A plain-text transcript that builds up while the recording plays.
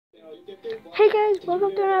Hey guys,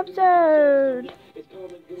 welcome to an episode.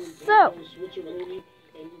 So,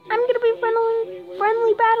 I'm gonna be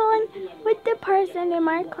friendly battling with the person in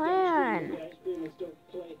my clan.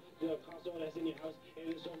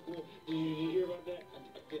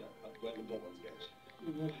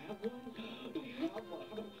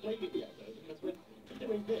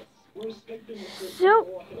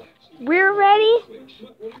 So, we're ready.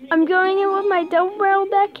 I'm going in with my double barrel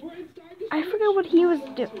deck. I forgot what he was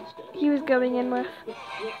going in with.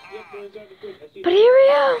 But here we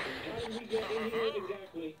go.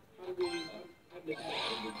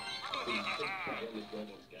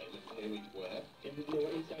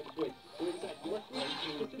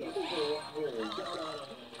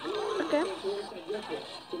 Okay.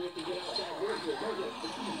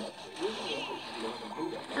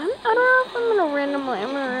 I don't know if I'm gonna randomly.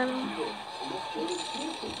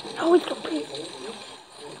 Oh, it's okay.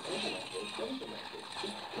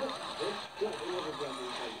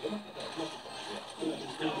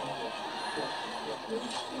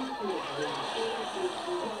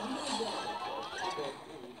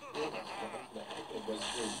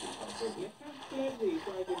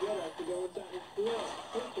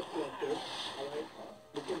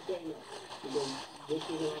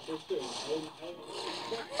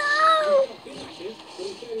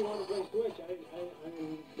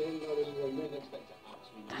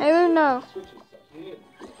 Tyler, no.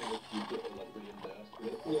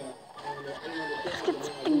 Let's get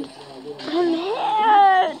speed. I'm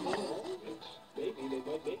hit.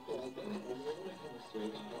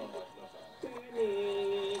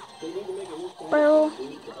 Barrel.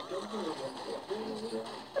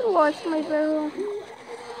 I lost my barrel.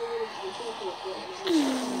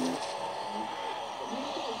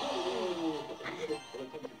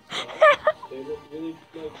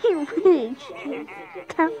 He reached.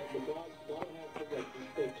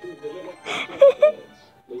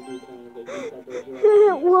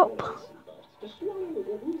 Whoop.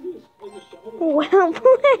 Well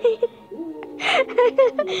played.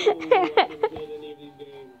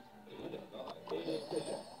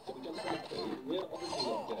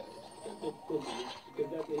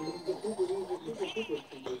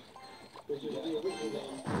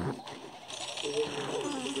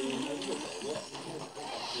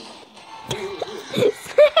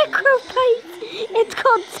 Sacrifice! It's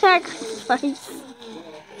called sacrifice.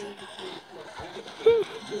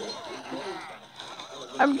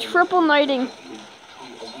 I'm triple knighting.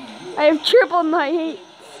 I have triple knights.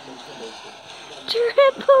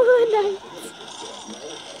 Triple knights.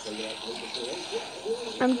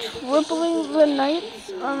 I'm tripling the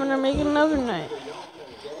knights. I'm gonna make another knight.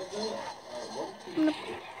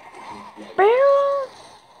 Barrel.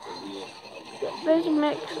 There's a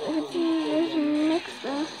mix. I can see there's a mix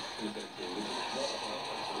there.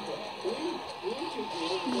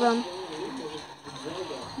 Rum.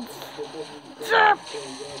 Zap!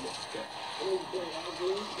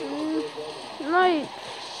 Right.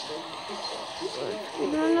 Let's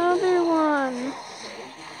get another one.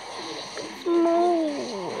 Small.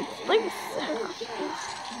 It's like sacrifice.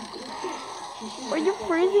 Are you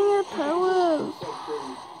freezing your toes?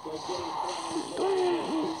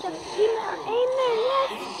 In there,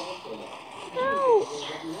 yes. No.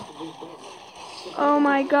 Oh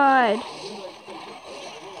my god.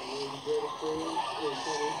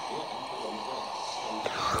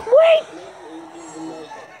 Wait.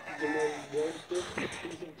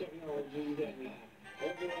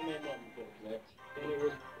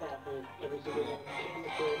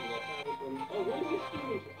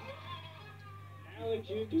 Alex,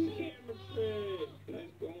 you do camera trick.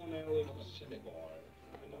 Nice going, Alex.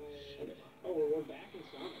 Oh, we're back in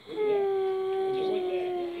Sonic.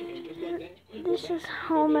 Just like that. This is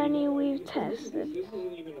how many we've tested. This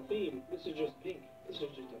isn't even a theme. This is just pink. This is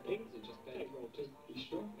just a pink. This is just pink.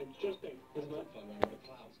 It's just pink. It's not fun with a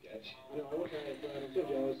cloud sketch. No, I wish I had a cloud. I'm so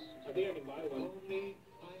jealous. I think I can buy one. Only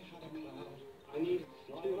I had a cloud. I need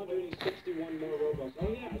 261 more Robux. Oh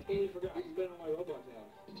yeah, I totally forgot. I spent all my Robux out.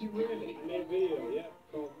 Did you really? I made a video, yeah,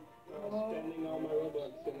 called spending all my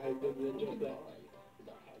Robux, and I did just that.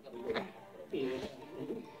 Yeah.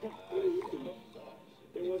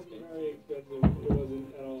 It wasn't very expensive. It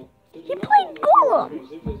wasn't at all. He played Golem. It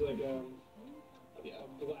was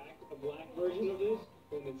like a black version of this,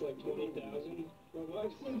 and it's like 20,000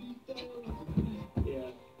 Robux. 20,000.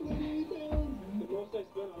 Yeah. 20,000. The most I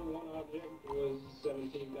spent on one object was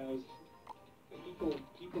 17,000.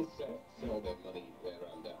 People sell their money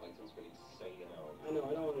around that items for insane amounts. I know,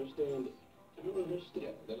 I don't understand it. I don't understand.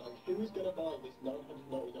 Yeah, they're like, who's gonna buy this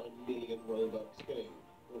 999 million Robux game?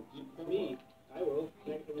 Well, me. I will.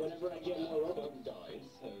 Whenever I get more Robux. Dies,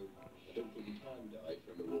 so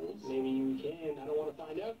can. I don't want to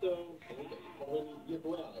find out, though. Well, then your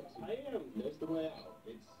boy Alex. I am. There's the way out.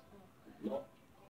 It's not